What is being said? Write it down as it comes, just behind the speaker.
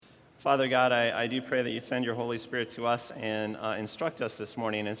Father God, I do pray that you send your Holy Spirit to us and instruct us this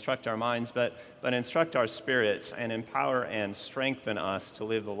morning, instruct our minds, but instruct our spirits and empower and strengthen us to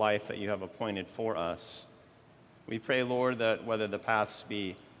live the life that you have appointed for us. We pray, Lord, that whether the paths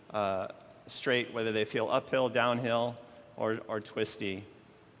be straight, whether they feel uphill, downhill, or twisty,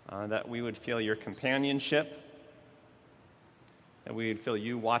 that we would feel your companionship, that we would feel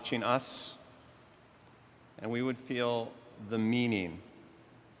you watching us, and we would feel the meaning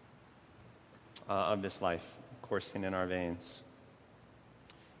of this life coursing in our veins.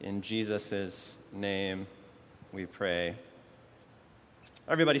 In Jesus' name we pray.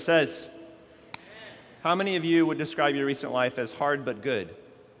 Everybody says, how many of you would describe your recent life as hard but good?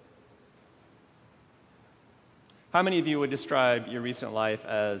 How many of you would describe your recent life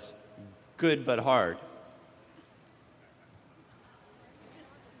as good but hard?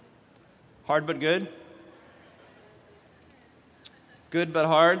 Hard but good? Good but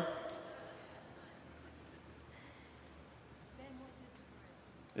hard?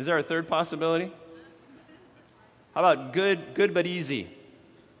 Is there a third possibility? How about good but easy?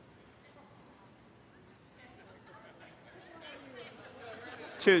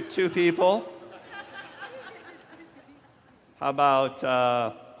 Two people. How about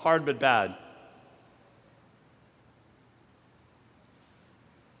hard but bad?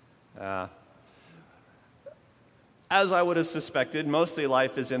 As I would have suspected, mostly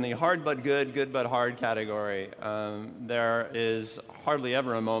life is in the hard but good but hard category. There is hardly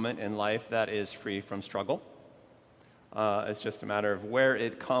ever a moment in life that is free from struggle. It's just a matter of where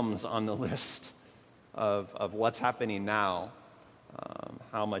it comes on the list of what's happening now,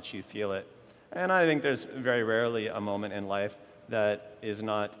 how much you feel it. And I think there's very rarely a moment in life that is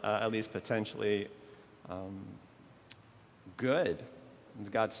not, at least potentially, good. It's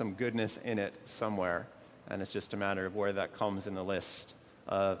got some goodness in it somewhere. And it's just a matter of where that comes in the list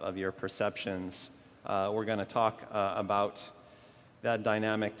of your perceptions. We're going to talk about that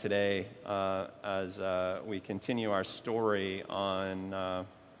dynamic today as we continue our story on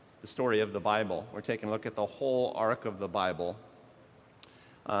the story of the Bible. We're taking a look at the whole arc of the Bible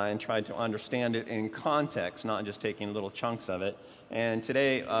and trying to understand it in context, not just taking little chunks of it. And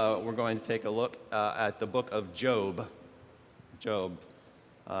today we're going to take a look at the book of Job. Job.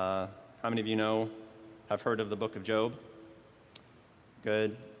 How many of you have heard of the book of Job?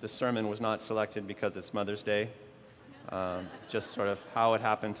 Good. The sermon was not selected because it's Mother's Day. It's just sort of how it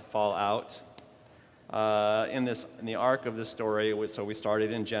happened to fall out. In the arc of the story, so we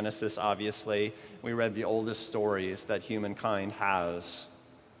started in Genesis, obviously. We read the oldest stories that humankind has.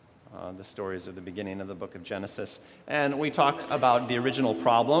 The stories of the beginning of the book of Genesis. And we talked about the original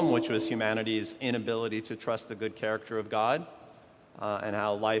problem, which was humanity's inability to trust the good character of God. And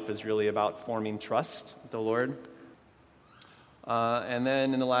how life is really about forming trust with the Lord. And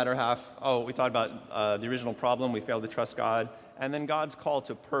then in the latter half, we talked about the original problem, we failed to trust God, and then God's call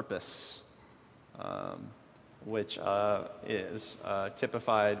to purpose, which is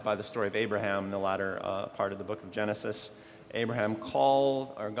typified by the story of Abraham in the latter part of the book of Genesis.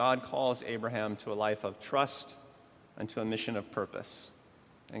 God calls Abraham to a life of trust and to a mission of purpose.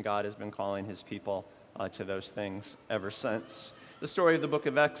 And God has been calling his people to those things ever since. The story of the book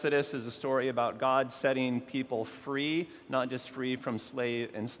of Exodus is a story about God setting people free, not just free from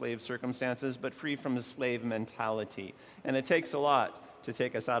enslaved circumstances, but free from a slave mentality. And it takes a lot to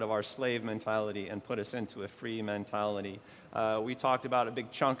take us out of our slave mentality and put us into a free mentality. We talked about a big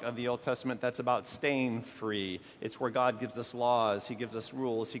chunk of the Old Testament that's about staying free. It's where God gives us laws, he gives us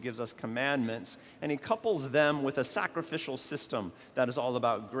rules, he gives us commandments, and he couples them with a sacrificial system that is all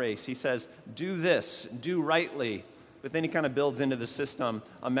about grace. He says, do this, do rightly. But then he kind of builds into the system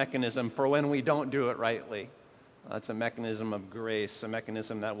a mechanism for when we don't do it rightly. It's a mechanism of grace, a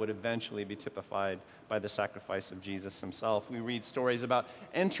mechanism that would eventually be typified by the sacrifice of Jesus himself. We read stories about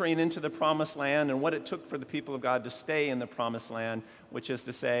entering into the promised land and what it took for the people of God to stay in the promised land, which is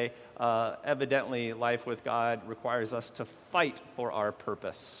to say, evidently, life with God requires us to fight for our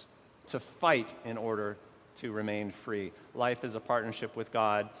purpose, to fight in order to remain free. Life is a partnership with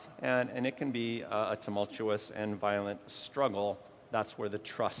God, and it can be a tumultuous and violent struggle. That's where the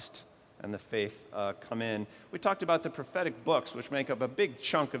trust and the faith come in. We talked about the prophetic books, which make up a big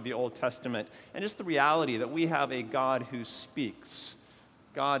chunk of the Old Testament, and just the reality that we have a God who speaks.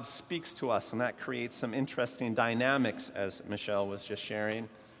 God speaks to us, and that creates some interesting dynamics, as Michelle was just sharing.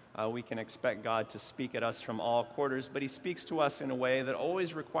 We can expect God to speak at us from all quarters, but he speaks to us in a way that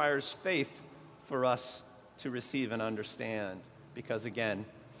always requires faith for us to receive and understand, because again,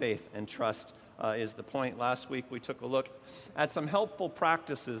 faith and trust is the point. Last week we took a look at some helpful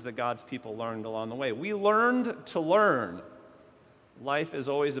practices that God's people learned along the way. We learned to learn. Life is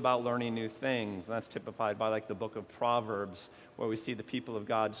always about learning new things. And that's typified by like the book of Proverbs, where we see the people of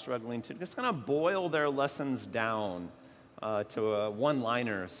God struggling to just kind of boil their lessons down to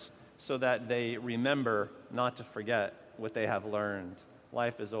one-liners so that they remember not to forget what they have learned.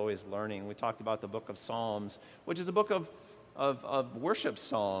 Life is always learning. We talked about the book of Psalms, which is a book of worship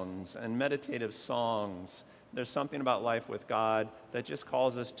songs and meditative songs. There's something about life with God that just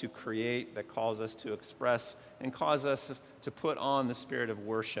calls us to create, that calls us to express, and calls us to put on the spirit of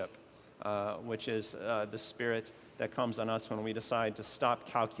worship, which is the spirit that comes on us when we decide to stop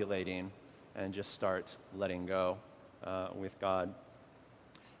calculating and just start letting go with God.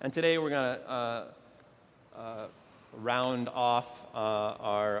 And today we're going to round off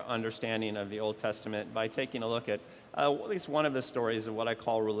our understanding of the Old Testament by taking a look at least one of the stories of what I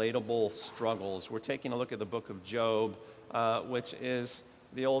call relatable struggles. We're taking a look at the book of Job, which is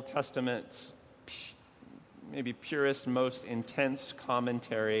the Old Testament's maybe purest, most intense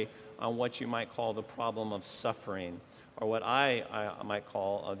commentary on what you might call the problem of suffering, or what I might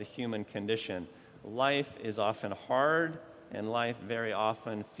call the human condition. Life is often hard, and life very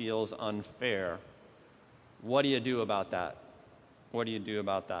often feels unfair. What do you do about that? What do you do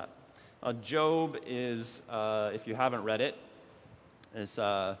about that? Job is, if you haven't read it, it's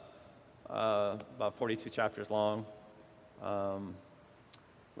about 42 chapters long, a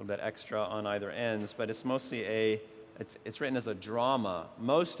little bit extra on either ends, but it's mostly it's written as a drama.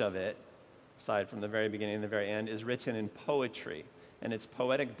 Most of it, aside from the very beginning and the very end, is written in poetry, and it's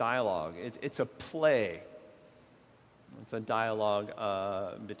poetic dialogue. It's a play. It's a dialogue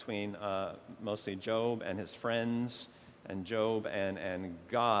between mostly Job and his friends, and Job and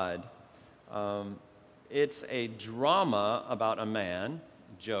God. It's a drama about a man,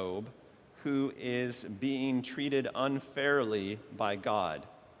 Job, who is being treated unfairly by God.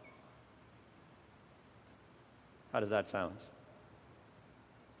 How does that sound?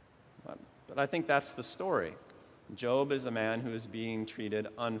 But I think that's the story. Job is a man who is being treated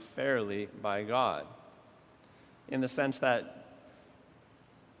unfairly by God, in the sense that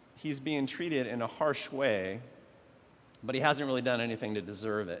he's being treated in a harsh way, but he hasn't really done anything to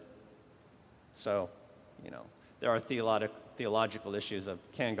deserve it. So, there are theological issues of,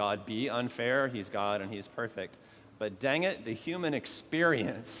 can God be unfair? He's God and he's perfect. But dang it, the human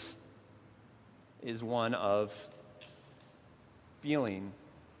experience is one of feeling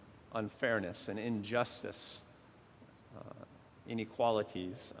unfairness and injustice,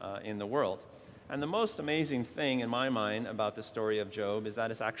 inequalities in the world. And the most amazing thing in my mind about the story of Job is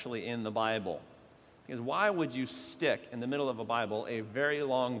that it's actually in the Bible. Because why would you stick in the middle of a Bible a very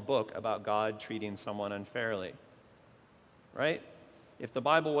long book about God treating someone unfairly? Right? If the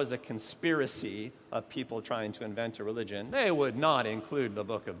Bible was a conspiracy of people trying to invent a religion, they would not include the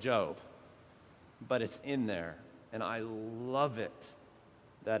book of Job. But it's in there, and I love it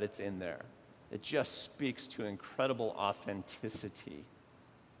that it's in there. It just speaks to incredible authenticity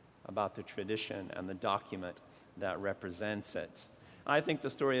about the tradition and the document that represents it. I think the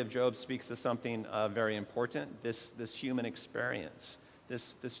story of Job speaks to something very important, this human experience,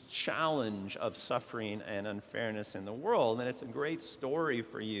 this challenge of suffering and unfairness in the world. And it's a great story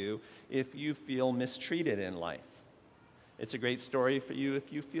for you if you feel mistreated in life. It's a great story for you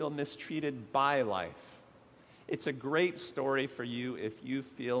if you feel mistreated by life. It's a great story for you if you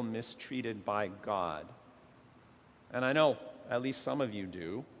feel mistreated by God. And I know at least some of you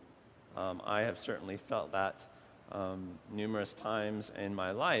do. I have certainly felt that numerous times in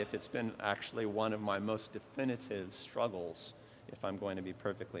my life. It's been actually one of my most definitive struggles, if I'm going to be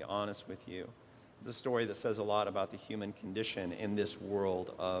perfectly honest with you. It's a story that says a lot about the human condition in this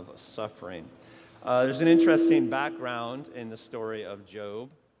world of suffering. There's an interesting background in the story of Job.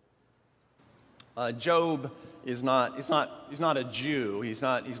 Job is not a Jew. He's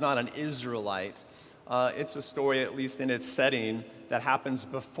not an Israelite. It's a story, at least in its setting, that happens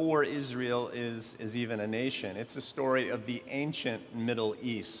before Israel is even a nation. It's a story of the ancient Middle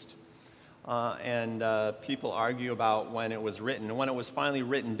East. And people argue about when it was written. And when it was finally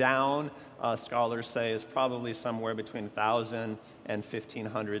written down, scholars say is probably somewhere between 1000 and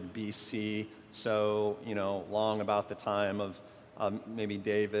 1500 BC. So, long about the time of maybe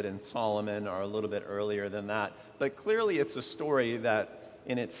David and Solomon, or a little bit earlier than that. But clearly it's a story that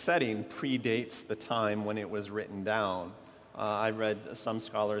in its setting predates the time when it was written down. I read some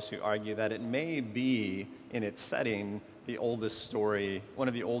scholars who argue that it may be, in its setting, the oldest story, one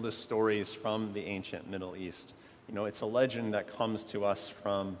of the oldest stories from the ancient Middle East. It's a legend that comes to us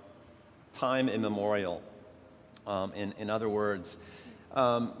from time immemorial. In other words,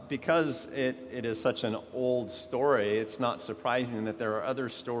 because it is such an old story, it's not surprising that there are other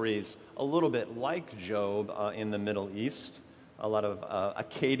stories a little bit like Job in the Middle East. a lot of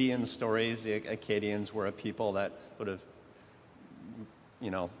Akkadian stories. The Akkadians were a people that would have,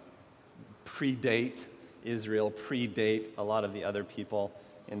 predate Israel, predate a lot of the other people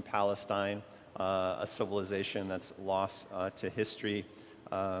in Palestine, a civilization that's lost to history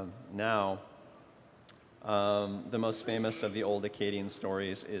now. The most famous of the old Akkadian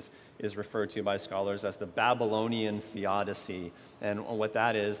stories is referred to by scholars as the Babylonian Theodicy. And what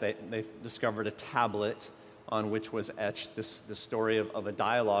that is, they discovered a tablet on which was etched the story of a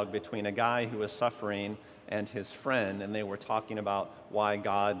dialogue between a guy who was suffering and his friend, and they were talking about why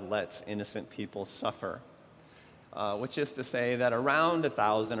God lets innocent people suffer. Which is to say that around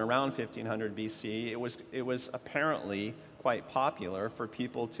 1500 BC, it was apparently quite popular for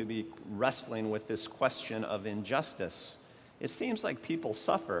people to be wrestling with this question of injustice. It seems like people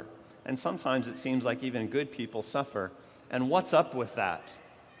suffer, and sometimes it seems like even good people suffer. And what's up with that?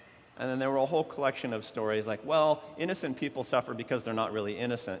 And then there were a whole collection of stories like, well, innocent people suffer because they're not really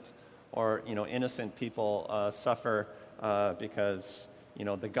innocent. Or, innocent people suffer because,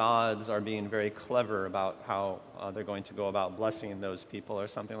 the gods are being very clever about how they're going to go about blessing those people or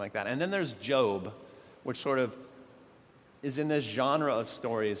something like that. And then there's Job, which sort of is in this genre of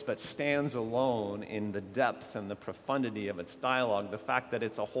stories but stands alone in the depth and the profundity of its dialogue, the fact that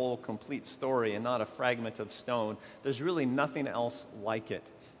it's a whole complete story and not a fragment of stone. There's really nothing else like it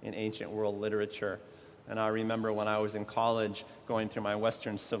in ancient world literature. And I remember when I was in college going through my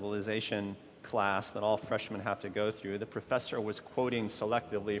Western civilization class that all freshmen have to go through, the professor was quoting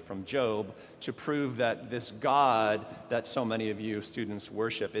selectively from Job to prove that this God that so many of you students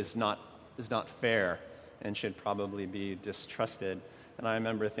worship is not fair and should probably be distrusted. And I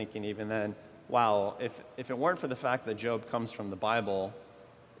remember thinking even then, wow, if it weren't for the fact that Job comes from the Bible,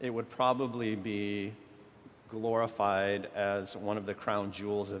 it would probably be glorified as one of the crown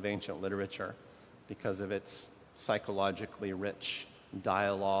jewels of ancient literature because of its psychologically rich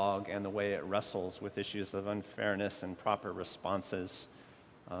dialogue and the way it wrestles with issues of unfairness and proper responses.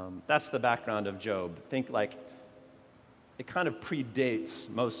 That's the background of Job. Think like it kind of predates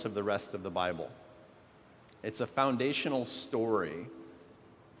most of the rest of the Bible. It's a foundational story,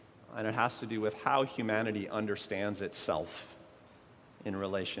 and it has to do with how humanity understands itself in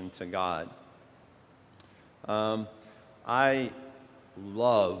relation to God. I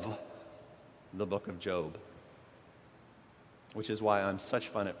love the book of Job, which is why I'm such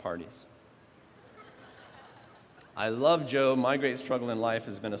fun at parties. I love Job. My great struggle in life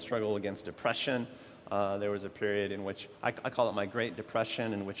has been a struggle against depression. There was a period in which, I call it my Great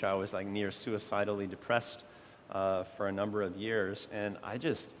Depression, in which I was like near suicidally depressed for a number of years. And I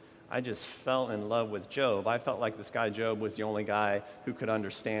just fell in love with Job. I felt like this guy Job was the only guy who could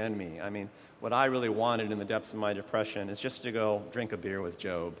understand me. I mean, what I really wanted in the depths of my depression is just to go drink a beer with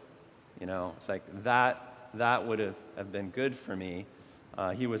Job. It's like that would have been good for me.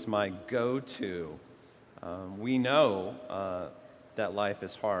 He was my go-to. We know that life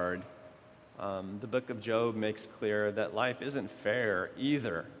is hard. The book of Job makes clear that life isn't fair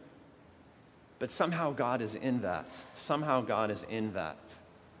either. But somehow God is in that. Somehow God is in that.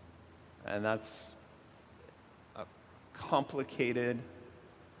 And that's a complicated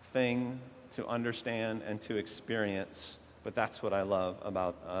thing to understand and to experience. But that's what I love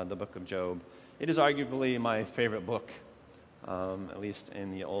about the book of Job. It is arguably my favorite book, at least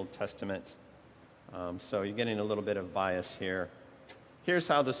in the Old Testament. So you're getting a little bit of bias here. Here's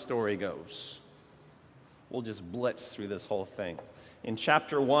how the story goes. We'll just blitz through this whole thing. In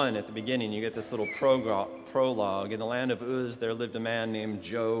chapter 1, at the beginning, you get this little prologue. In the land of Uz, there lived a man named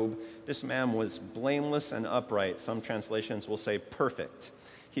Job. This man was blameless and upright. Some translations will say perfect.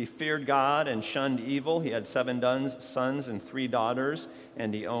 He feared God and shunned evil. He had 7 sons and 3 daughters,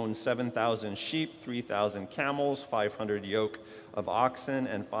 and he owned 7,000 sheep, 3,000 camels, 500 yoke of oxen,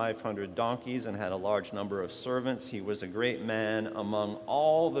 and 500 donkeys, and had a large number of servants. He was a great man among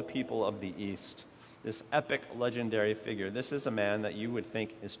all the people of the East. This epic, legendary figure. This is a man that you would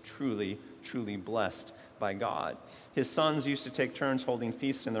think is truly, truly blessed by God. His sons used to take turns holding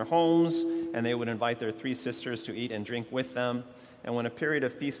feasts in their homes, and they would invite their 3 sisters to eat and drink with them. And when a period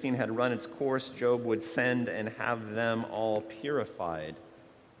of feasting had run its course, Job would send and have them all purified.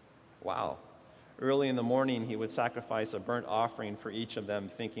 Wow. Early in the morning, he would sacrifice a burnt offering for each of them,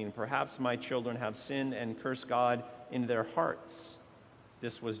 thinking, perhaps my children have sinned and cursed God in their hearts.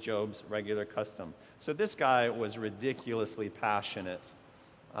 This was Job's regular custom. So this guy was ridiculously passionate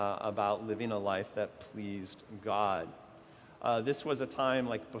about living a life that pleased God. This was a time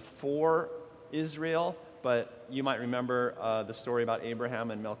like before Israel, but you might remember the story about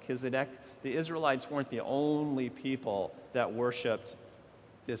Abraham and Melchizedek. The Israelites weren't the only people that worshiped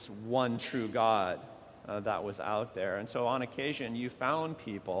this one true God. that was out there. And so on occasion, you found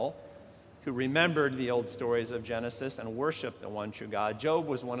people who remembered the old stories of Genesis and worshiped the one true God. Job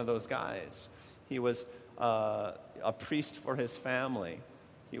was one of those guys. He was a priest for his family.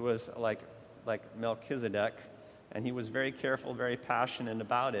 He was like Melchizedek, and he was very careful, very passionate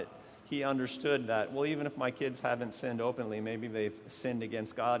about it. He understood that, well, even if my kids haven't sinned openly, maybe they've sinned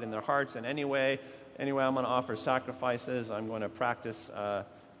against God in their hearts, and anyway, I'm going to offer sacrifices. I'm going to practice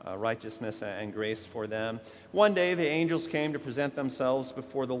righteousness and grace for them. One day, the angels came to present themselves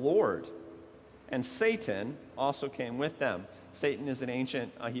before the Lord, and Satan also came with them. Satan is an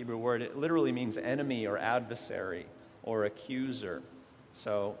ancient Hebrew word. It literally means enemy or adversary or accuser.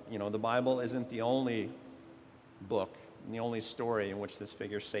 So, the Bible isn't the only book, the only story in which this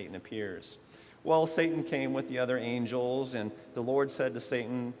figure Satan appears. Well, Satan came with the other angels, and the Lord said to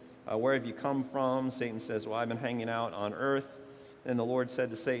Satan, where have you come from? Satan says, well, I've been hanging out on earth. Then the Lord said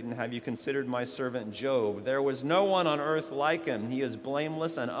to Satan, have you considered my servant Job? There was no one on earth like him. He is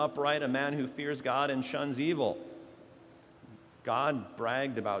blameless and upright, a man who fears God and shuns evil. God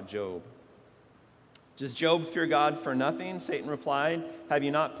bragged about Job. Does Job fear God for nothing? Satan replied, have you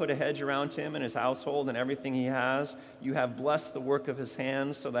not put a hedge around him and his household and everything he has? You have blessed the work of his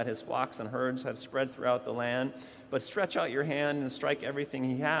hands so that his flocks and herds have spread throughout the land. But stretch out your hand and strike everything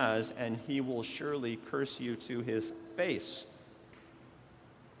he has, and he will surely curse you to his face.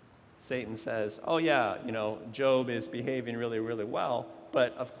 Satan says, oh yeah, Job is behaving really, really well,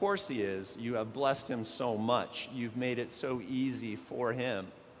 but of course he is. You have blessed him so much. You've made it so easy for him.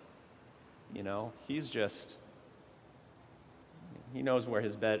 He knows where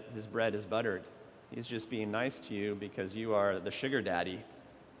his bread is buttered. He's just being nice to you because you are the sugar daddy.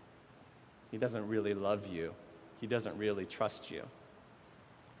 He doesn't really love you. He doesn't really trust you.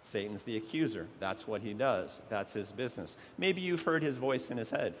 Satan's the accuser. That's what he does. That's his business. Maybe you've heard his voice in his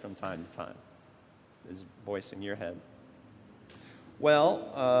head from time to time. His voice in your head.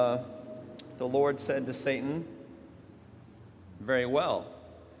 Well, the Lord said to Satan, very well.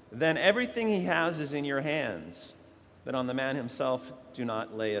 Then everything he has is in your hands, but on the man himself do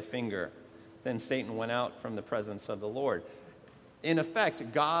not lay a finger. Then Satan went out from the presence of the Lord. In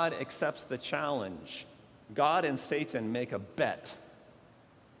effect, God accepts the challenge. God and Satan make a bet.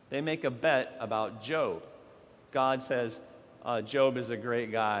 They make a bet about Job. God says, Job is a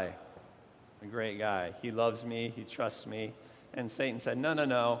great guy. A great guy. He loves me. He trusts me. And Satan said,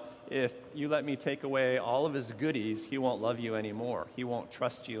 no. If you let me take away all of his goodies, he won't love you anymore. He won't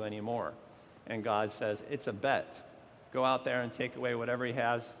trust you anymore. And God says, it's a bet. Go out there and take away whatever he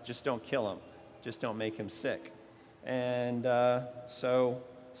has. Just don't kill him. Just don't make him sick. And so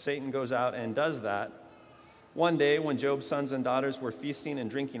Satan goes out and does that. One day, when Job's sons and daughters were feasting and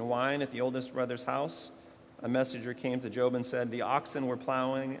drinking wine at the oldest brother's house, a messenger came to Job and said, the oxen were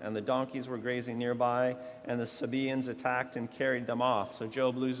plowing and the donkeys were grazing nearby, and the Sabaeans attacked and carried them off. So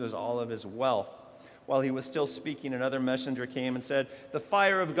Job loses all of his wealth. While he was still speaking, another messenger came and said, the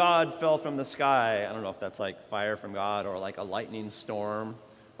fire of God fell from the sky. I don't know if that's like fire from God or like a lightning storm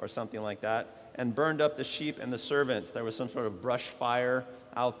or something like that, and burned up the sheep and the servants. There was some sort of brush fire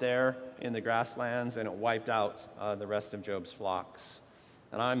out there in the grasslands, and it wiped out the rest of Job's flocks.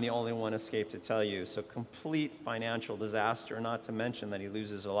 And I'm the only one escaped to tell you. So complete financial disaster, not to mention that he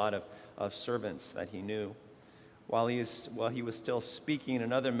loses a lot of servants that he knew. While he was still speaking,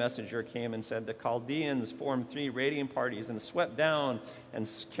 another messenger came and said, the Chaldeans formed 3 raiding parties and swept down and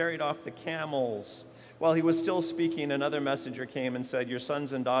carried off the camels. While he was still speaking, another messenger came and said, your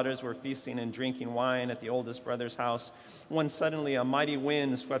sons and daughters were feasting and drinking wine at the oldest brother's house, when suddenly a mighty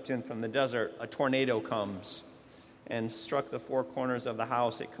wind swept in from the desert. A tornado comes and struck the 4 corners of the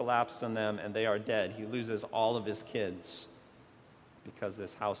house. It collapsed on them, and they are dead. He loses all of his kids because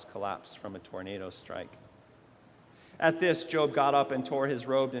this house collapsed from a tornado strike. At this, Job got up and tore his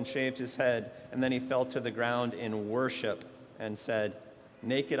robe and shaved his head, and then he fell to the ground in worship and said,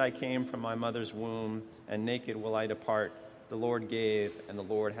 naked I came from my mother's womb, and naked will I depart. The Lord gave, and the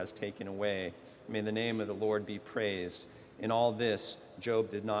Lord has taken away. May the name of the Lord be praised. In all this,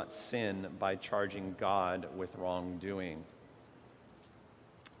 Job did not sin by charging God with wrongdoing.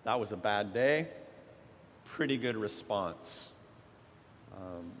 That was a bad day. Pretty good response.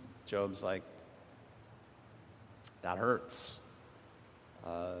 Job's like, that hurts.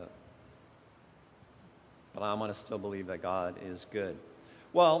 But I'm going to still believe that God is good.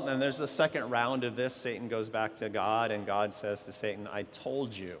 Well, and there's a second round of this. Satan goes back to God, and God says to Satan, I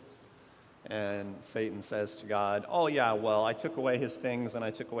told you. And Satan says to God, oh yeah, well, I took away his things and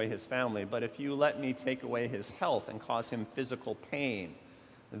I took away his family, but if you let me take away his health and cause him physical pain,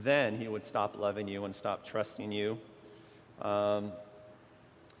 then he would stop loving you and stop trusting you.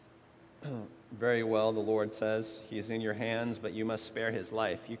 Very well, the Lord says, he is in your hands, but you must spare his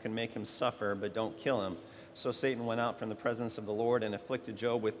life. You can make him suffer, but don't kill him. So Satan went out from the presence of the Lord and afflicted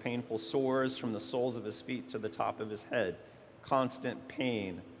Job with painful sores from the soles of his feet to the top of his head. Constant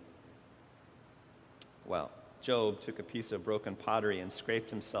pain. Well, Job took a piece of broken pottery and scraped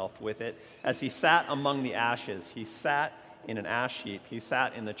himself with it. As he sat among the ashes, he sat in an ash heap. He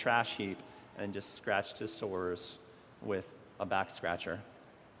sat in the trash heap and just scratched his sores with a back scratcher.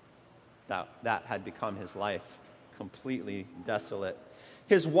 That had become his life, completely desolate.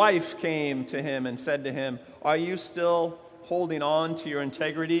 His wife came to him and said to him, "Are you still holding on to your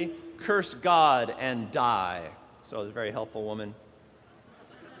integrity? Curse God and die." So it was a very helpful woman.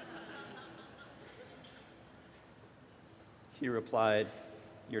 He replied,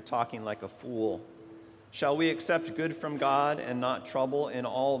 "You're talking like a fool. Shall we accept good from God and not trouble? In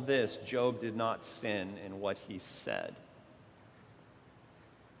all this, Job did not sin in what he said."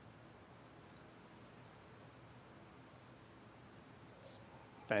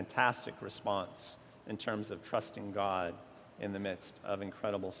 Fantastic response in terms of trusting God in the midst of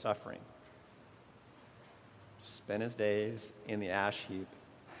incredible suffering. Spent his days in the ash heap,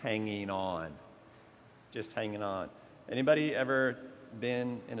 hanging on, just hanging on. Anybody ever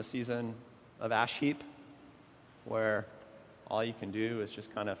been in a season of ash heap where all you can do is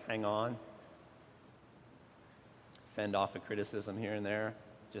just kind of hang on, fend off a criticism here and there,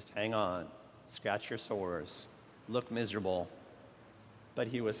 just hang on, scratch your sores, look miserable? But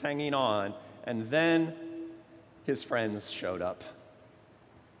he was hanging on, and then his friends showed up.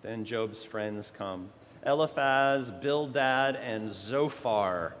 Then Job's friends come. Eliphaz, Bildad, and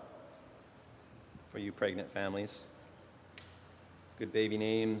Zophar. For you pregnant families. Good baby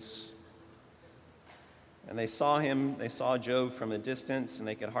names. And they saw him, they saw Job from a distance, and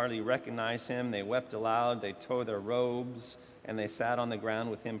they could hardly recognize him. They wept aloud, they tore their robes, and they sat on the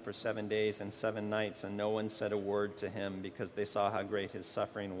ground with him for 7 days and 7 nights, and no one said a word to him because they saw how great his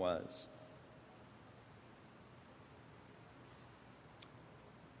suffering was.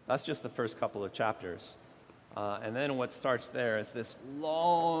 That's just the first couple of chapters. And then what starts there is this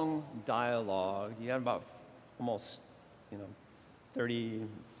long dialogue. You have about almost,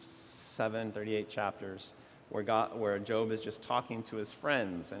 37, 38 chapters where Job is just talking to his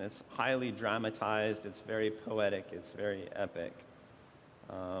friends, and it's highly dramatized, it's very poetic, it's very epic.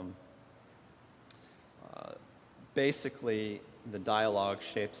 Basically, the dialogue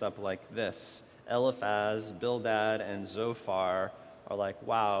shapes up like this. Eliphaz, Bildad, and Zophar are like,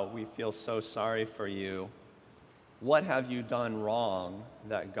 "Wow, we feel so sorry for you. What have you done wrong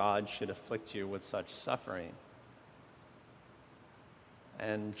that God should afflict you with such suffering?"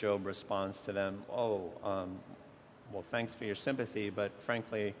 And Job responds to them, well, thanks for your sympathy, but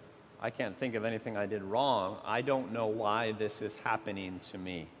frankly, I can't think of anything I did wrong. I don't know why this is happening to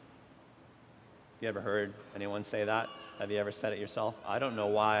me. You ever heard anyone say that? Have you ever said it yourself? I don't know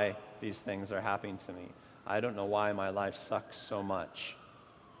why these things are happening to me. I don't know why my life sucks so much.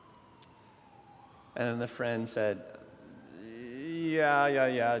 And then the friend said,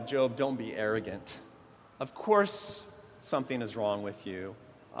 yeah, Job, don't be arrogant. Of course something is wrong with you.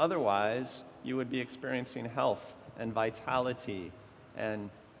 Otherwise, you would be experiencing health and vitality and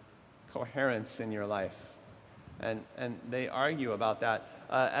coherence in your life. And they argue about that.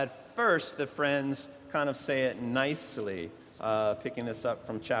 At first, the friends kind of say it nicely, picking this up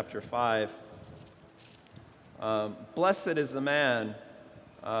from chapter 5. Blessed is the man,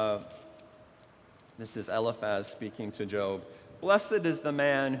 this is Eliphaz speaking to Job, blessed is the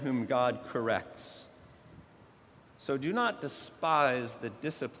man whom God corrects. So do not despise the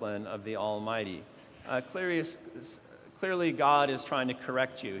discipline of the Almighty. Clearly, God is trying to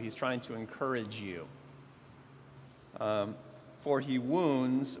correct you. He's trying to encourage you. For he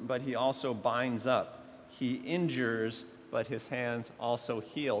wounds, but he also binds up. He injures, but his hands also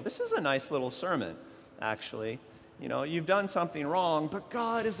heal. This is a nice little sermon, actually. You've done something wrong, but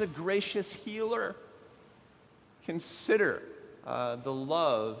God is a gracious healer. Consider the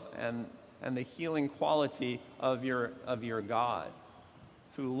love and the healing quality of your God,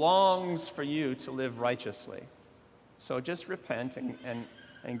 who longs for you to live righteously. So just repent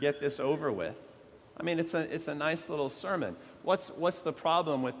and get this over with. I mean, it's a nice little sermon. What's the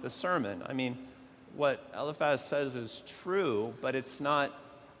problem with the sermon? I mean, what Eliphaz says is true, but it's not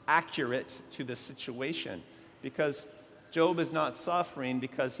accurate to the situation, because Job is not suffering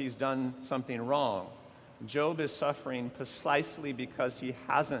because he's done something wrong. Job is suffering precisely because he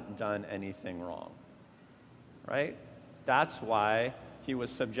hasn't done anything wrong, right? That's why he was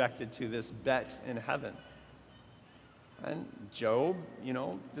subjected to this bet in heaven. And Job,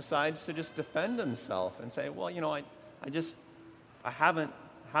 decides to just defend himself and say, well, I haven't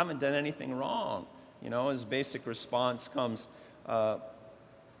haven't done anything wrong. His basic response comes,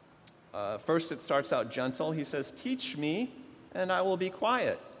 first it starts out gentle. He says, teach me and I will be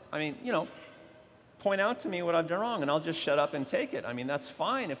quiet. Point out to me what I've done wrong and I'll just shut up and take it. That's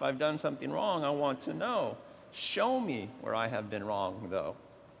fine. If I've done something wrong, I want to know. Show me where I have been wrong, though.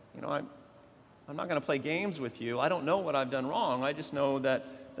 I'm not going to play games with you. I don't know what I've done wrong. I just know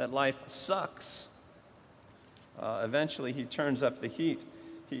that life sucks. Eventually, he turns up the heat.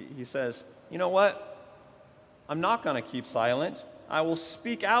 He says, you know what? I'm not going to keep silent. I will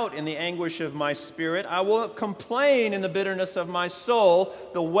speak out in the anguish of my spirit. I will complain in the bitterness of my soul.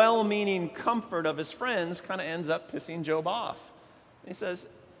 The well-meaning comfort of his friends kind of ends up pissing Job off. He says,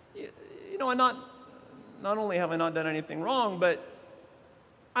 not only have I not done anything wrong, but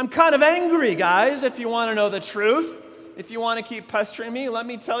I'm kind of angry, guys, if you want to know the truth. If you want to keep pestering me, let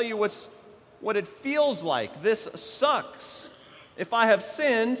me tell you what it feels like. This sucks. If I have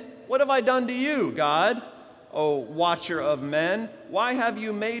sinned, what have I done to you, God? O watcher of men, why have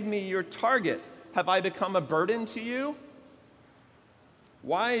you made me your target? Have I become a burden to you?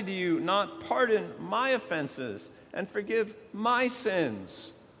 Why do you not pardon my offenses and forgive my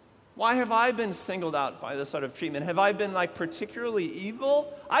sins? Why have I been singled out by this sort of treatment? Have I been particularly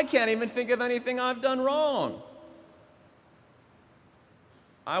evil? I can't even think of anything I've done wrong.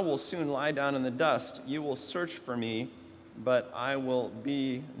 I will soon lie down in the dust. You will search for me, but I will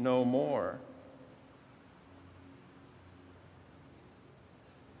be no more.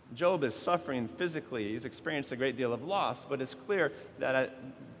 Job is suffering physically. He's experienced a great deal of loss, but it's clear that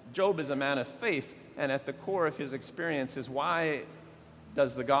Job is a man of faith, and at the core of his experience is, why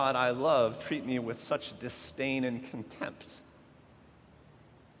does the God I love treat me with such disdain and contempt?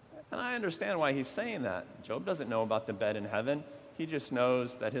 And I understand why he's saying that. Job doesn't know about the bed in heaven. He just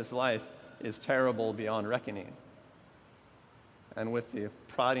knows that his life is terrible beyond reckoning. And with the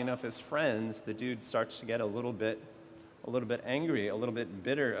prodding of his friends, the dude starts to get a little bit angry, a little bit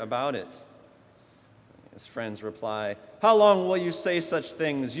bitter about it. His friends reply, how long will you say such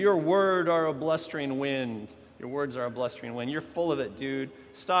things? Your words are a blustering wind. Your words are a blustering wind. You're full of it, dude.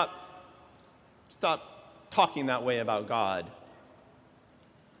 Stop talking that way about God.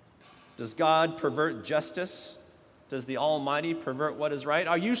 Does God pervert justice? Does the Almighty pervert what is right?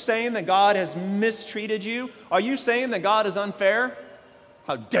 Are you saying that God has mistreated you? Are you saying that God is unfair?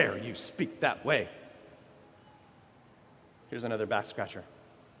 How dare you speak that way? Here's another back scratcher.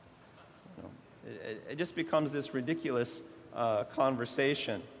 It just becomes this ridiculous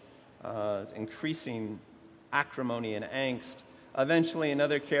conversation, increasing acrimony and angst. Eventually,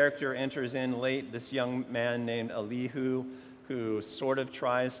 another character enters in late, this young man named Elihu, who sort of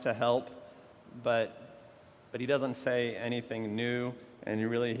tries to help, but he doesn't say anything new, and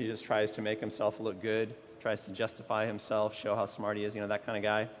he just tries to make himself look good, tries to justify himself, show how smart he is, that kind of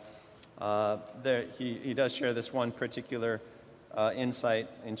guy. He does share this one particular insight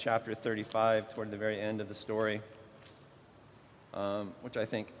in chapter 35 toward the very end of the story, which I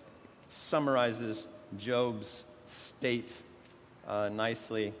think summarizes Job's state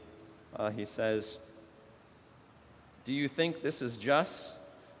nicely. He says, do you think this is just?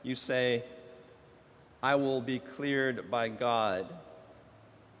 You say, I will be cleared by God.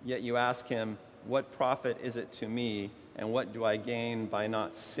 Yet you ask him, what profit is it to me, and what do I gain by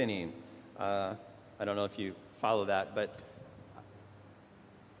not sinning? I don't know if you follow that, but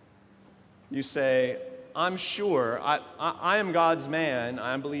you say, I'm sure, I am God's man.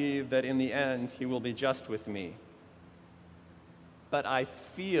 I believe that in the end he will be just with me. But I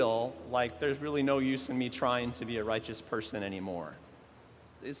feel like there's really no use in me trying to be a righteous person anymore.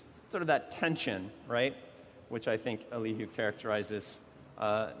 It's sort of that tension, right? Which I think Elihu characterizes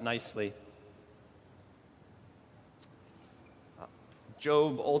nicely.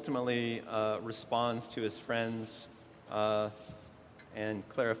 Job ultimately responds to his friends and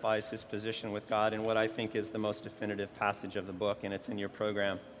clarifies his position with God in what I think is the most definitive passage of the book, and it's in your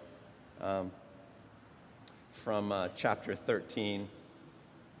program, from chapter 13.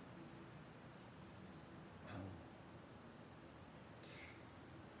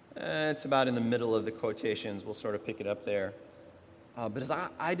 It's about in the middle of the quotations. We'll sort of pick it up there. But as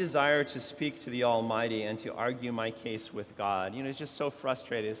I desire to speak to the Almighty and to argue my case with God. He's just so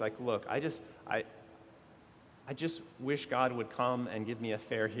frustrated. He's like, look, I just wish God would come and give me a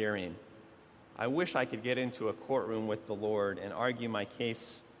fair hearing. I wish I could get into a courtroom with the Lord and argue my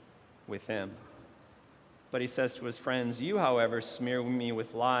case with him. But he says to his friends, you, however, smear me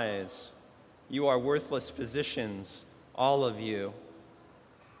with lies. You are worthless physicians, all of you.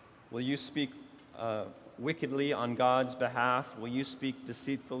 Will you speak wickedly on God's behalf? Will you speak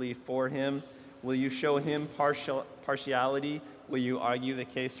deceitfully for him? Will you show him partiality Will you argue the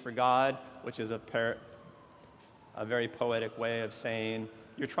case for God, which is a very poetic way of saying,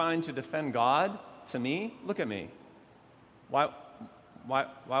 you're trying to defend God to me? Look at me. Why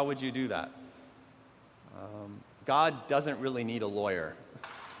would you do that? God doesn't really need a lawyer.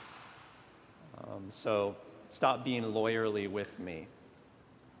 So stop being lawyerly with me.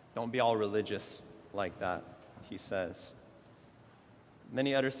 Don't be all religious like that, he says. Then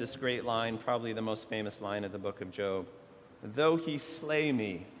he utters this great line, probably the most famous line of the book of Job. Though he slay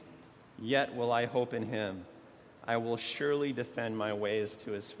me, yet will I hope in him. I will surely defend my ways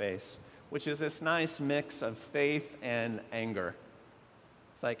to his face, which is this nice mix of faith and anger.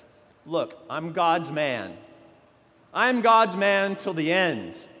 It's like, look, I'm God's man. I'm God's man till the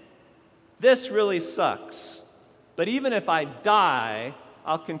end. This really sucks. But even if I die,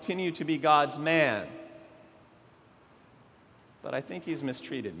 I'll continue to be God's man. But I think he's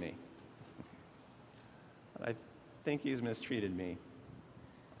mistreated me. I think he's mistreated me.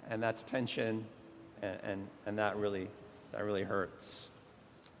 And that's tension, and that really hurts.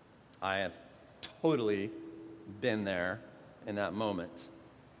 I have totally been there in that moment.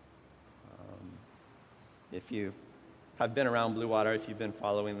 If you have been around Blue Water, if you've been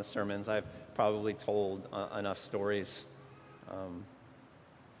following the sermons, I've probably told enough stories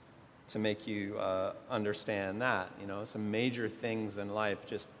to make you understand that. Some major things in life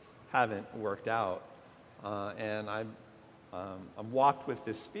just haven't worked out. And I've walked with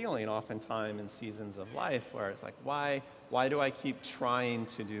this feeling oftentimes in seasons of life where it's like, why do I keep trying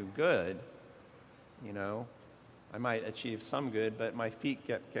to do good? I might achieve some good, but my feet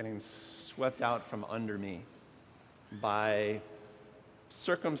kept getting swept out from under me by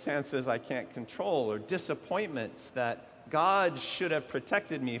circumstances I can't control or disappointments that God should have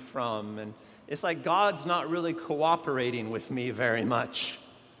protected me from. And it's like God's not really cooperating with me very much.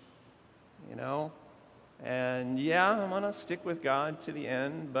 And yeah, I'm going to stick with God to the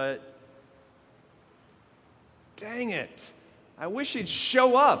end, but dang it, I wish he'd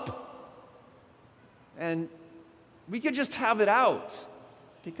show up and we could just have it out.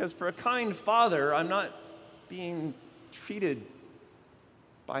 Because for a kind father, I'm not being treated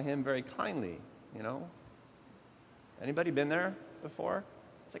by him very kindly, Anybody been there before?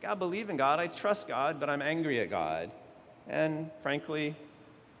 It's like, I believe in God, I trust God, but I'm angry at God. And frankly,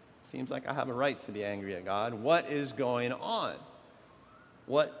 seems like I have a right to be angry at God. What is going on?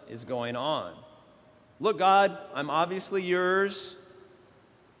 What is going on? Look, God, I'm obviously yours,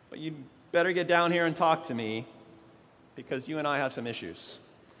 but you'd better get down here and talk to me because you and I have some issues.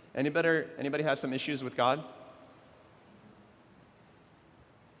 Anybody have some issues with God?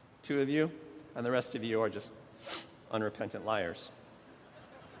 Two of you, and the rest of you are just unrepentant liars.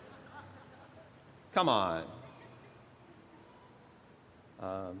 Come on.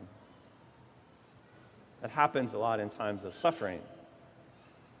 It happens a lot in times of suffering,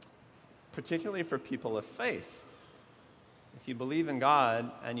 particularly for people of faith. If you believe in God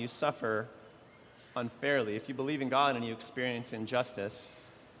and you suffer unfairly, if you believe in God and you experience injustice,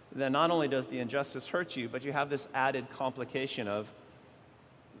 then not only does the injustice hurt you, but you have this added complication of,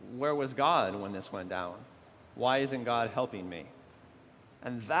 where was God when this went down? Why isn't God helping me?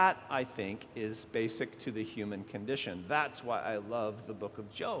 And that, I think, is basic to the human condition. That's why I love the book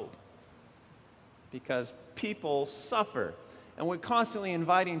of Job. Because people suffer. And we're constantly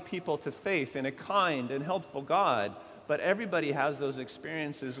inviting people to faith in a kind and helpful God. But everybody has those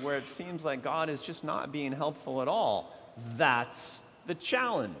experiences where it seems like God is just not being helpful at all. That's the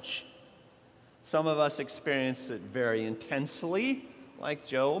challenge. Some of us experience it very intensely, like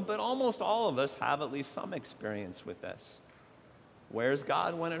Job, but almost all of us have at least some experience with this. Where's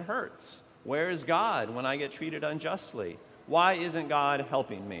God when it hurts? Where is God when I get treated unjustly? Why isn't God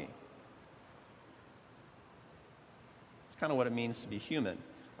helping me? It's kind of what it means to be human,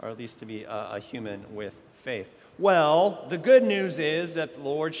 or at least to be a human with faith. Well, the good news is that the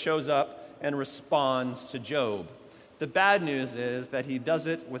Lord shows up and responds to Job. The bad news is that he does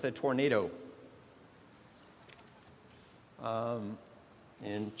it with a tornado.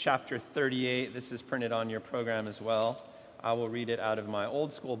 In chapter 38, this is printed on your program as well. I will read it out of my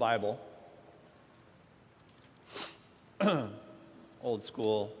old school Bible. Old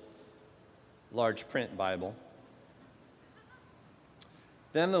school, large print Bible.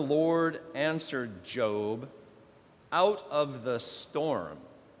 Then the Lord answered Job out of the storm,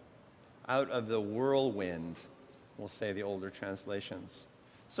 out of the whirlwind, we'll say the older translations.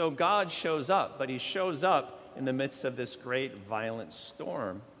 So God shows up, but he shows up in the midst of this great violent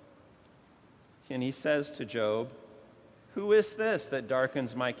storm. And he says to Job, "Who is this that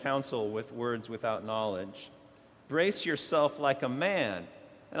darkens my counsel with words without knowledge? Brace yourself like a man."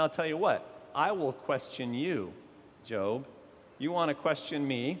 And I'll tell you what, I will question you, Job. You want to question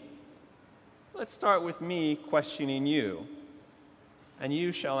me? Let's start with me questioning you, and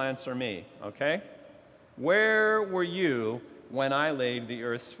you shall answer me, okay? Where were you when I laid the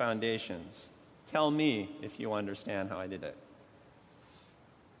earth's foundations? Tell me if you understand how I did it.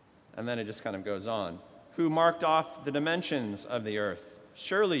 And then it just kind of goes on. Who marked off the dimensions of the earth?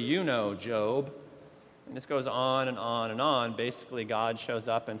 Surely you know, Job. And this goes on and on and on. Basically, God shows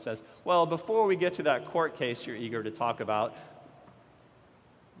up and says, well, before we get to that court case you're eager to talk about,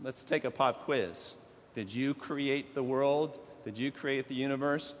 let's take a pop quiz. Did you create the world? Did you create the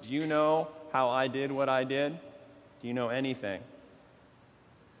universe? Do you know how I did what I did? Do you know anything?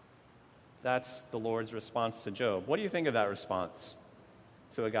 That's the Lord's response to Job. What do you think of that response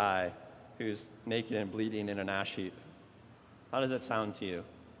to a guy who's naked and bleeding in an ash heap? How does it sound to you?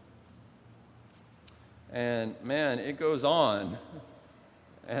 And man, it goes on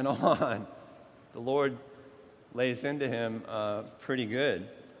and on. The Lord lays into him pretty good.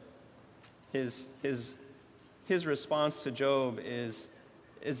 His response to Job is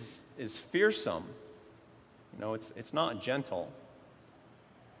fearsome. You know, it's not gentle.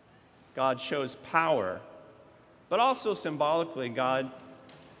 God shows power, but also symbolically, God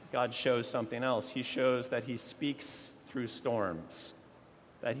shows something else. He shows that he speaks through storms,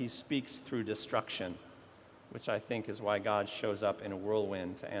 that he speaks through destruction, which I think is why God shows up in a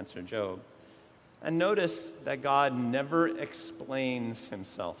whirlwind to answer Job. And notice that God never explains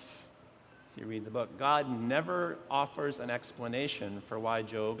himself. If you read the book, God never offers an explanation for why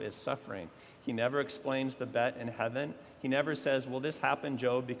Job is suffering. He never explains the bet in heaven. He never says, will this happen,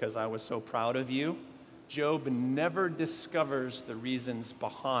 Job, because I was so proud of you? Job never discovers the reasons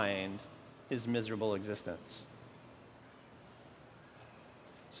behind his miserable existence.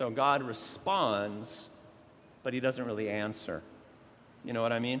 So God responds, but he doesn't really answer. You know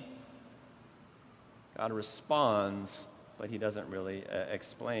what I mean? God responds, but he doesn't really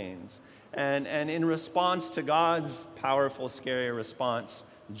explain. And in response to God's powerful, scary response,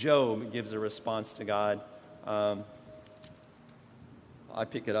 Job gives a response to God. I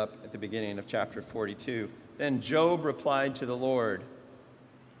pick it up at the beginning of chapter 42. Then Job replied to the Lord,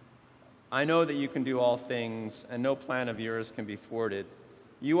 I know that you can do all things, and no plan of yours can be thwarted.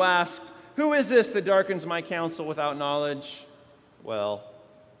 You asked, who is this that darkens my counsel without knowledge? Well,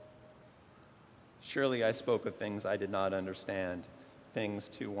 surely I spoke of things I did not understand, things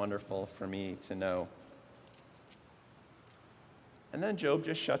too wonderful for me to know. And then Job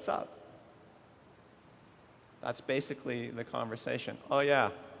just shuts up. That's basically the conversation. Oh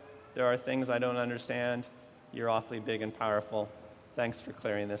yeah, there are things I don't understand. You're awfully big and powerful. Thanks for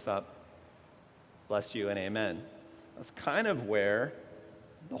clearing this up. Bless you and amen. That's kind of where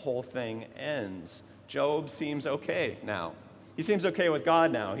the whole thing ends. Job seems okay now. He seems okay with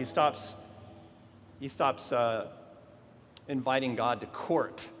God now. He stops inviting God to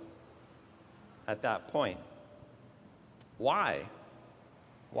court at that point. Why?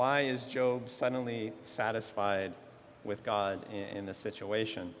 Why is Job suddenly satisfied with God in the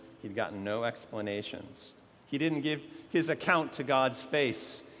situation? He'd gotten no explanations. He didn't give his account to God's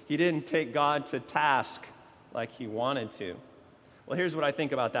face. He didn't take God to task like he wanted to. Well, here's what I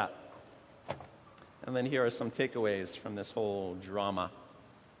think about that. And then here are some takeaways from this whole drama.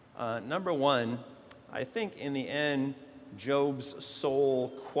 Number one, I think in the end, Job's soul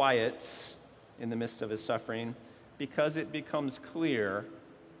quiets in the midst of his suffering because it becomes clear,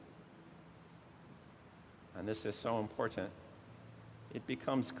 and this is so important, it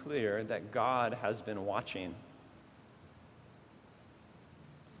becomes clear that God has been watching.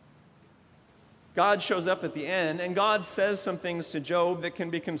 God shows up at the end, and God says some things to Job that can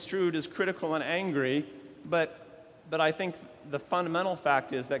be construed as critical and angry, but I think the fundamental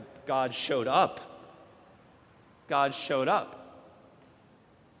fact is that God showed up. God showed up.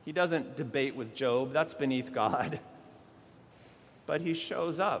 He doesn't debate with Job. That's beneath God. But he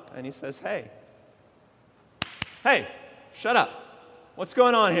shows up, and he says, hey, shut up. What's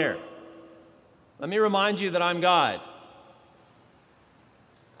going on here? Let me remind you that I'm God.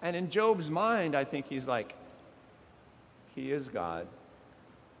 And in Job's mind, I think he's like, he is God.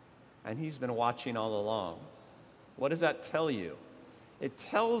 And he's been watching all along. What does that tell you? It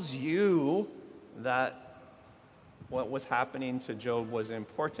tells you that what was happening to Job was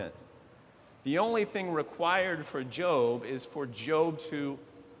important. The only thing required for Job is for Job to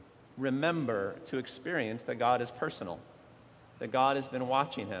remember, to experience that God is personal, that God has been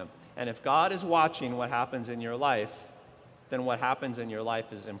watching him. And if God is watching what happens in your life, then what happens in your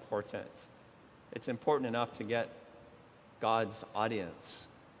life is important. It's important enough to get God's audience.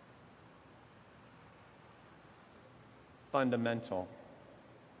 Fundamental.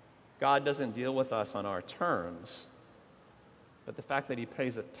 God doesn't deal with us on our terms. But the fact that he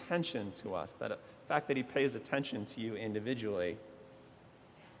pays attention to us, the fact that he pays attention to you individually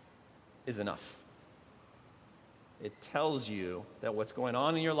is enough. It tells you that what's going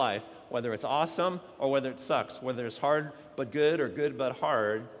on in your life, whether it's awesome or whether it sucks, whether it's hard but good or good but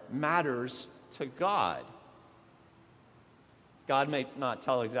hard, matters to God. God may not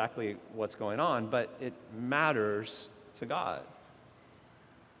tell exactly what's going on, but it matters to God.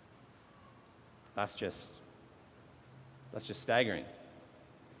 That's just staggering.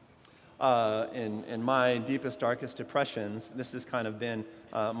 In my deepest, darkest depressions, this has kind of been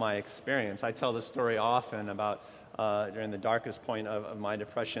my experience. I tell this story often about during the darkest point of my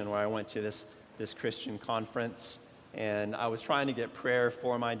depression, where I went to this Christian conference, and I was trying to get prayer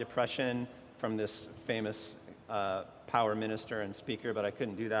for my depression from this famous power minister and speaker, but I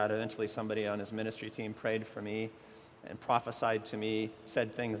couldn't do that. Eventually somebody on his ministry team prayed for me and prophesied to me,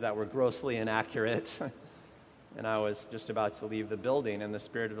 said things that were grossly inaccurate. And I was just about to leave the building, and the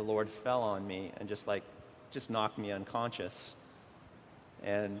Spirit of the Lord fell on me and just knocked me unconscious.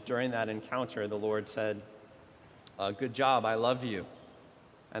 And during that encounter, the Lord said, "Good job, I love you."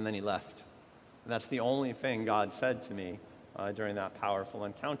 And then he left. And that's the only thing God said to me during that powerful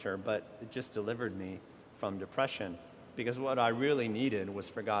encounter, but it just delivered me from depression. Because what I really needed was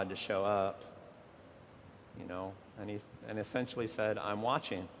for God to show up, and essentially said, "I'm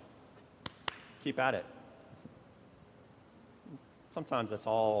watching. Keep at it." Sometimes that's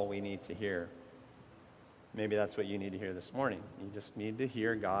all we need to hear. Maybe that's what you need to hear this morning. You just need to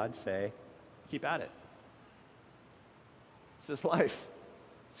hear God say, "Keep at it. This is life.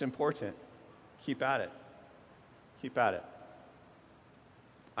 It's important. Keep at it. Keep at it."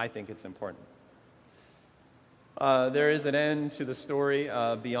 I think it's important. There is an end to the story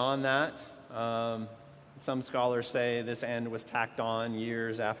beyond that. Some scholars say this end was tacked on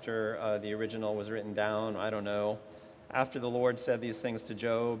years after the original was written down. I don't know. After the Lord said these things to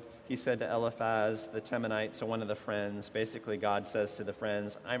Job, he said to Eliphaz the Temanite, to one of the friends, basically God says to the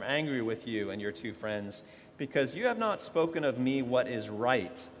friends, "I'm angry with you and your two friends, because you have not spoken of me what is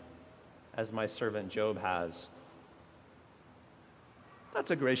right, as my servant Job has."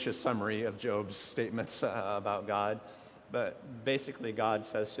 That's a gracious summary of Job's statements about God. But basically God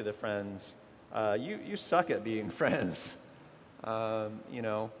says to the friends, you suck at being friends.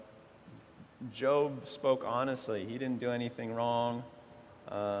 Job spoke honestly. He didn't do anything wrong.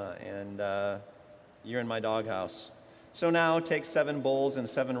 And you're in my doghouse. So now take 7 bulls and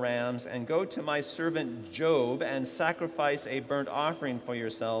 7 rams and go to my servant Job and sacrifice a burnt offering for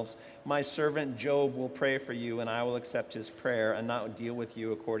yourselves. My servant Job will pray for you, and I will accept his prayer and not deal with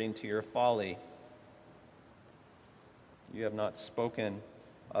you according to your folly. You have not spoken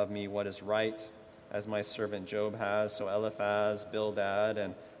of me what is right, as my servant Job has. So Eliphaz, Bildad,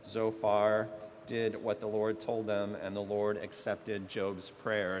 and Zophar did what the Lord told them, and the Lord accepted Job's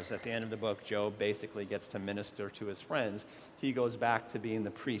prayers. At the end of the book, Job basically gets to minister to his friends. He goes back to being the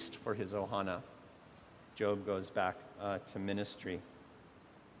priest for his Ohana. Job goes back to ministry.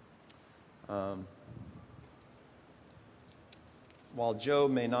 While Job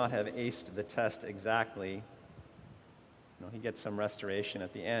may not have aced the test exactly, he gets some restoration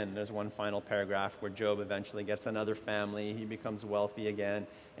at the end. There's one final paragraph where Job eventually gets another family. He becomes wealthy again,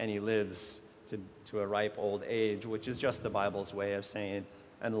 and he lives to a ripe old age, which is just the Bible's way of saying,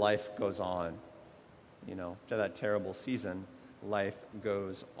 and life goes on. To that terrible season, life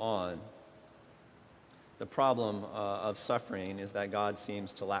goes on. The problem of suffering is that God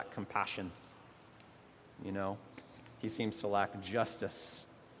seems to lack compassion. He seems to lack justice,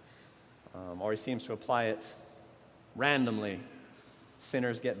 or he seems to apply it randomly.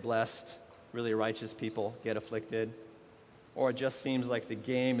 Sinners get blessed, really righteous people get afflicted, or it just seems like the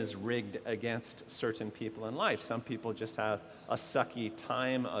game is rigged against certain people in life. Some people just have a sucky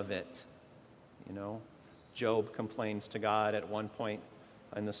time of it. Job complains to God at one point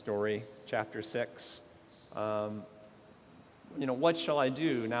in the story, chapter 6. What shall I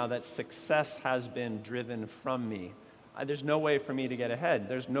do now that success has been driven from me? There's no way for me to get ahead.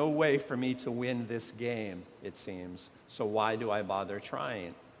 There's no way for me to win this game, it seems. So why do I bother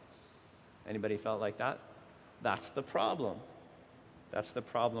trying? Anybody felt like that? That's the problem. That's the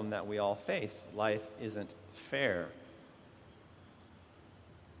problem that we all face. Life isn't fair.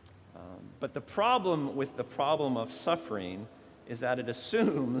 But the problem with the problem of suffering is that it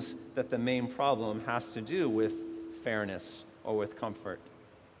assumes that the main problem has to do with fairness or with comfort.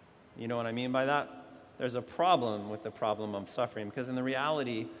 You know what I mean by that? There's a problem with the problem of suffering, because in the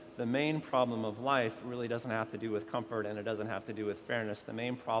reality, the main problem of life really doesn't have to do with comfort, and it doesn't have to do with fairness. The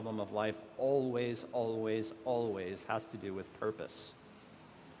main problem of life always, always, always has to do with purpose.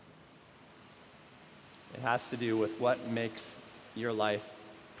 It has to do with what makes your life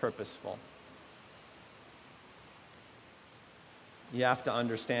purposeful. You have to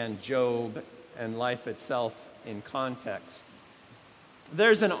understand Job and life itself in context.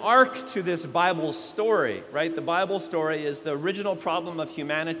 There's an arc to this Bible story, right? The Bible story is the original problem of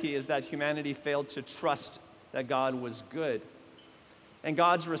humanity is that humanity failed to trust that God was good. And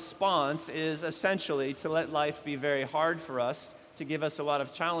God's response is essentially to let life be very hard for us, to give us a lot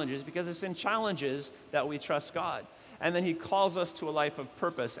of challenges, because it's in challenges that we trust God. And then he calls us to a life of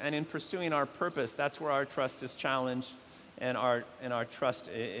purpose. And in pursuing our purpose, that's where our trust is challenged and our trust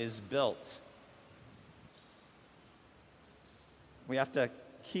is built. We have to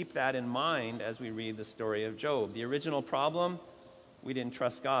keep that in mind as we read the story of Job. The original problem, we didn't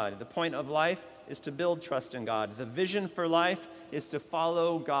trust God. The point of life is to build trust in God. The vision for life is to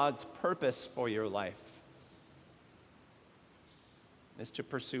follow God's purpose for your life. Is to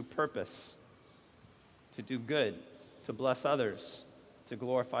pursue purpose, to do good, to bless others, to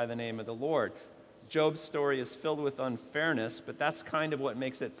glorify the name of the Lord. Job's story is filled with unfairness, but that's kind of what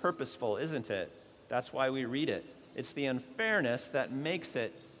makes it purposeful, isn't it? That's why we read it. It's the unfairness that makes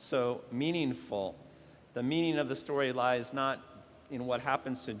it so meaningful. The meaning of the story lies not in what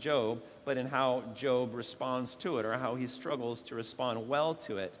happens to Job, but in how Job responds to it, or how he struggles to respond well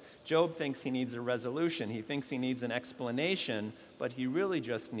to it. Job thinks he needs a resolution. He thinks he needs an explanation, but he really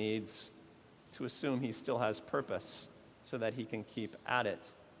just needs to assume he still has purpose so that he can keep at it.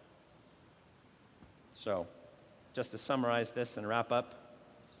 So, just to summarize this and wrap up,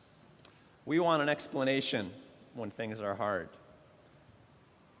 we want an explanation when things are hard,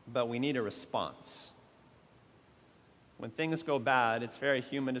 but we need a response. When things go bad, it's very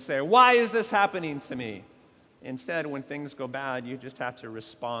human to say, "Why is this happening to me?" Instead, when things go bad, you just have to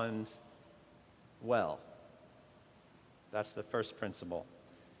respond well. That's the first principle.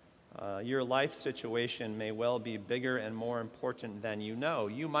 Your life situation may well be bigger and more important than you know.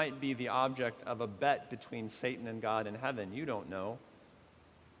 You might be the object of a bet between Satan and God in heaven. You don't know.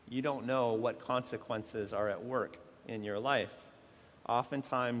 You don't know what consequences are at work in your life.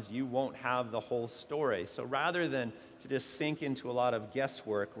 Oftentimes, you won't have the whole story. So rather than to just sink into a lot of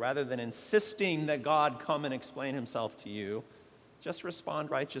guesswork, rather than insisting that God come and explain himself to you, just respond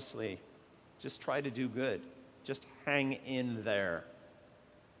righteously. Just try to do good. Just hang in there.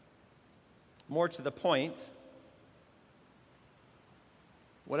 More to the point,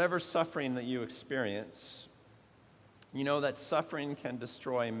 whatever suffering that you experience, you know that suffering can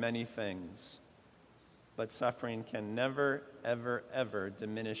destroy many things, but suffering can never, ever, ever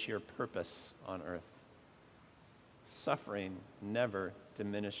diminish your purpose on earth. Suffering never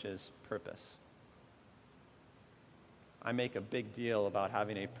diminishes purpose. I make a big deal about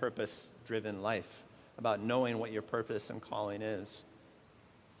having a purpose-driven life, about knowing what your purpose and calling is.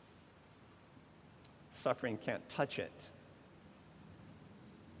 Suffering can't touch it.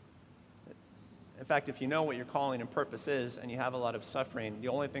 In fact, if you know what your calling and purpose is and you have a lot of suffering, the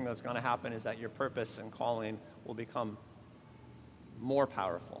only thing that's going to happen is that your purpose and calling will become more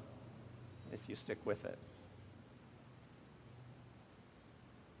powerful if you stick with it.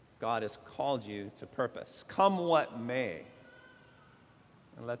 God has called you to purpose. Come what may.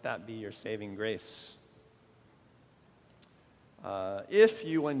 And let that be your saving grace. If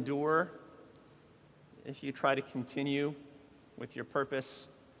you endure, if you try to continue with your purpose,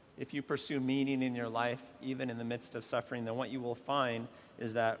 if you pursue meaning in your life, even in the midst of suffering, then what you will find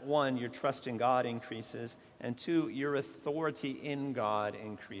is that, one, your trust in God increases, and two, your authority in God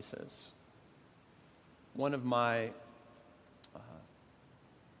increases. One of my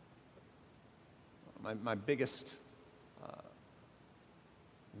biggest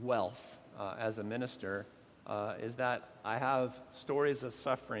wealth as a minister is that I have stories of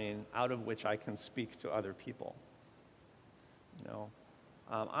suffering out of which I can speak to other people.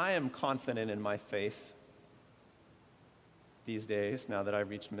 I am confident in my faith these days, now that I've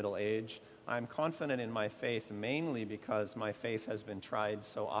reached middle age. I'm confident in my faith mainly because my faith has been tried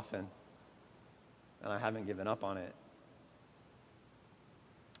so often, and I haven't given up on it.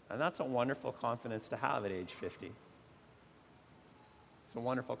 And that's a wonderful confidence to have at age 50. It's a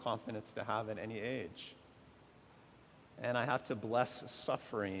wonderful confidence to have at any age. And I have to bless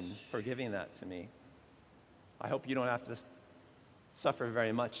suffering for giving that to me. I hope you don't have to suffer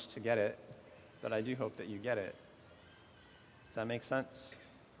very much to get it, but I do hope that you get it. Does that make sense?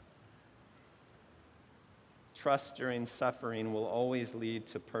 Trust during suffering will always lead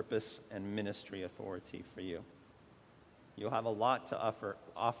to purpose and ministry authority for you. You'll have a lot to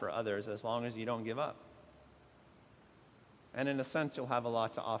offer others as long as you don't give up. And in a sense, you'll have a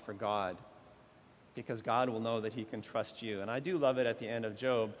lot to offer God, because God will know that he can trust you. And I do love it at the end of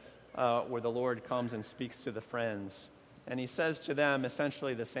Job, where the Lord comes and speaks to the friends And he says to them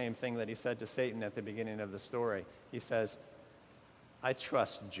essentially the same thing that he said to Satan at the beginning of the story. He says, I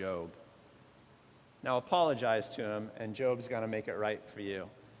trust Job. Now apologize to him, and Job's going to make it right for you.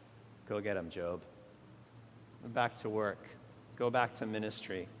 Go get him, Job. Back to work. Go back to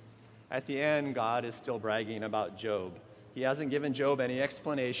ministry. At the end, God is still bragging about Job. He hasn't given Job any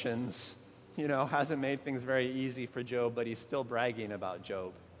explanations, hasn't made things very easy for Job, but he's still bragging about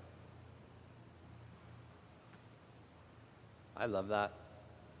Job. I love that.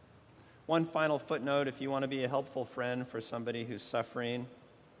 One final footnote, if you want to be a helpful friend for somebody who's suffering,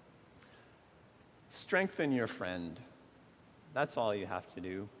 strengthen your friend. That's all you have to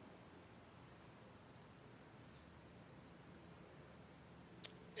do.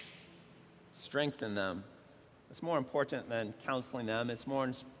 Strengthen them. It's more important than counseling them. It's more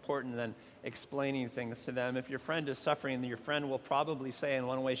important than explaining things to them. If your friend is suffering, your friend will probably say in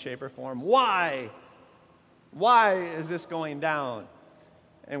one way, shape, or form, why? Why is this going down?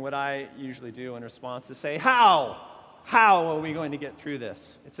 And what I usually do in response is say, how? How are we going to get through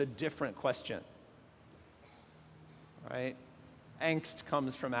this? It's a different question. Right? Angst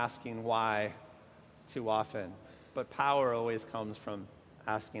comes from asking why too often, but power always comes from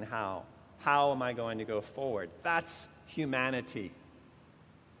asking how. How am I going to go forward? That's humanity.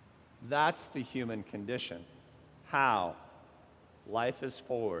 That's the human condition. How? Life is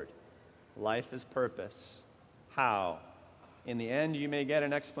forward. Life is purpose. How? In the end, you may get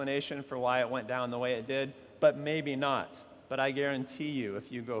an explanation for why it went down the way it did, but maybe not. But I guarantee you,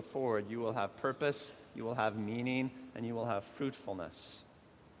 if you go forward, you will have purpose, you will have meaning, and you will have fruitfulness.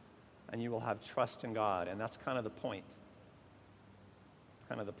 And you will have trust in God, and that's kind of the point.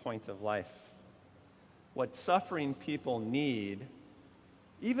 Kind of the point of life. What suffering people need,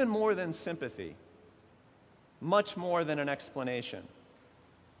 even more than sympathy, much more than an explanation,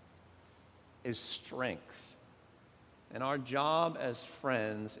 is strength. And our job as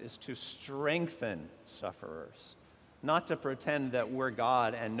friends is to strengthen sufferers, not to pretend that we're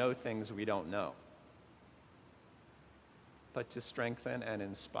God and know things we don't know, but to strengthen and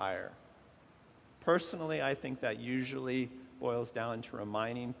inspire. Personally, I think that usually boils down to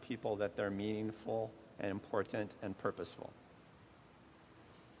reminding people that they're meaningful and important and purposeful.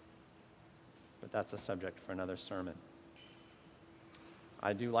 But that's a subject for another sermon.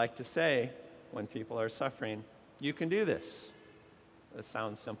 I do like to say, when people are suffering, you can do this. That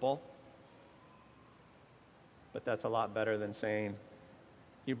sounds simple, but that's a lot better than saying,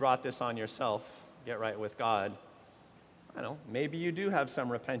 you brought this on yourself, get right with God. I don't know, maybe you do have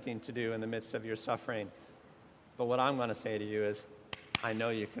some repenting to do in the midst of your suffering. But what I'm going to say to you is, I know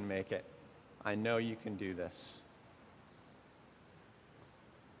you can make it. I know you can do this.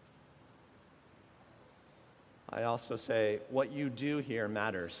 I also say, what you do here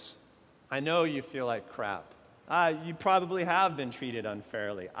matters. I know you feel like crap. You probably have been treated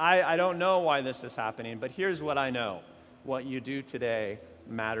unfairly. I don't know why this is happening, but here's what I know. What you do today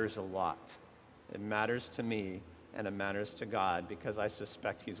matters a lot. It matters to me, and it matters to God, because I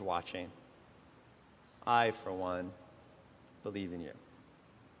suspect He's watching. I, for one, believe in you.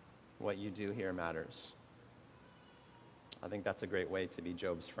 What you do here matters. I think that's a great way to be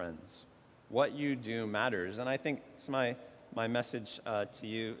Job's friends. What you do matters. And I think it's my message to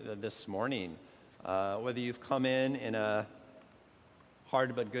you this morning. Whether you've come in a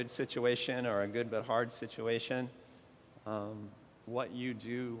hard but good situation or a good but hard situation, what you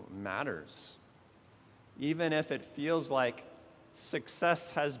do matters. Even if it feels like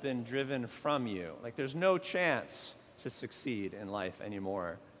success has been driven from you, like there's no chance to succeed in life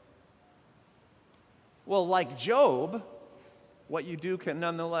anymore. Well, like Job, what you do can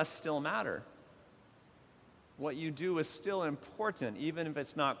nonetheless still matter. What you do is still important, even if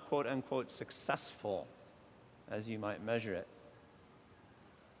it's not quote-unquote successful, as you might measure it.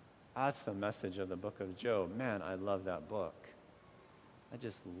 That's the message of the book of Job. Man, I love that book. I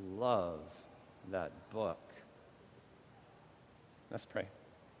just love that book. Let's pray.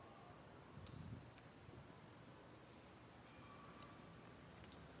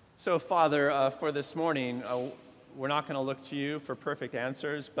 So, Father, for this morning, we're not going to look to you for perfect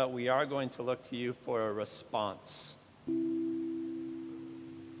answers, but we are going to look to you for a response.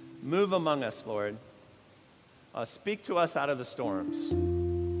 Move among us, Lord. Speak to us out of the storms.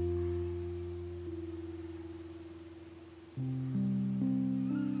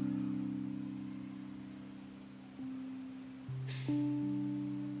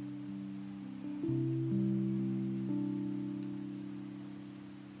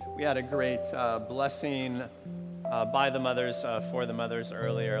 We had a great blessing by the mothers, for the mothers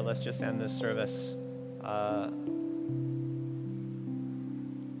earlier. Let's just end this service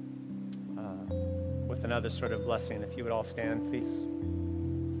with with another sort of blessing. If you would all stand, please.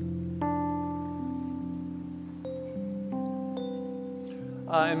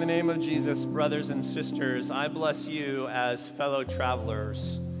 In the name of Jesus, brothers and sisters, I bless you as fellow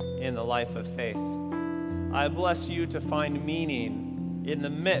travelers in the life of faith. I bless you to find meaning in the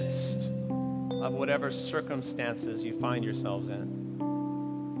midst of whatever circumstances you find yourselves in.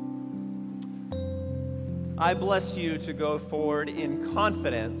 I bless you to go forward in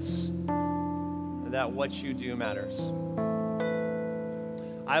confidence that what you do matters.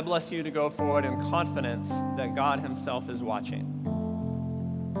 I bless you to go forward in confidence that God Himself is watching.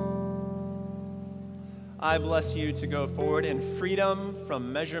 I bless you to go forward in freedom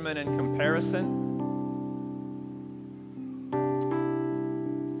from measurement and comparison,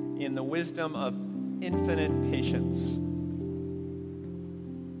 in the wisdom of infinite patience.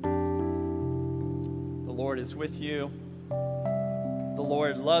 The Lord is with you. The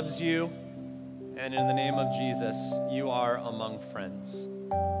Lord loves you. And in the name of Jesus, you are among friends.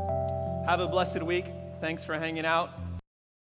 Have a blessed week. Thanks for hanging out.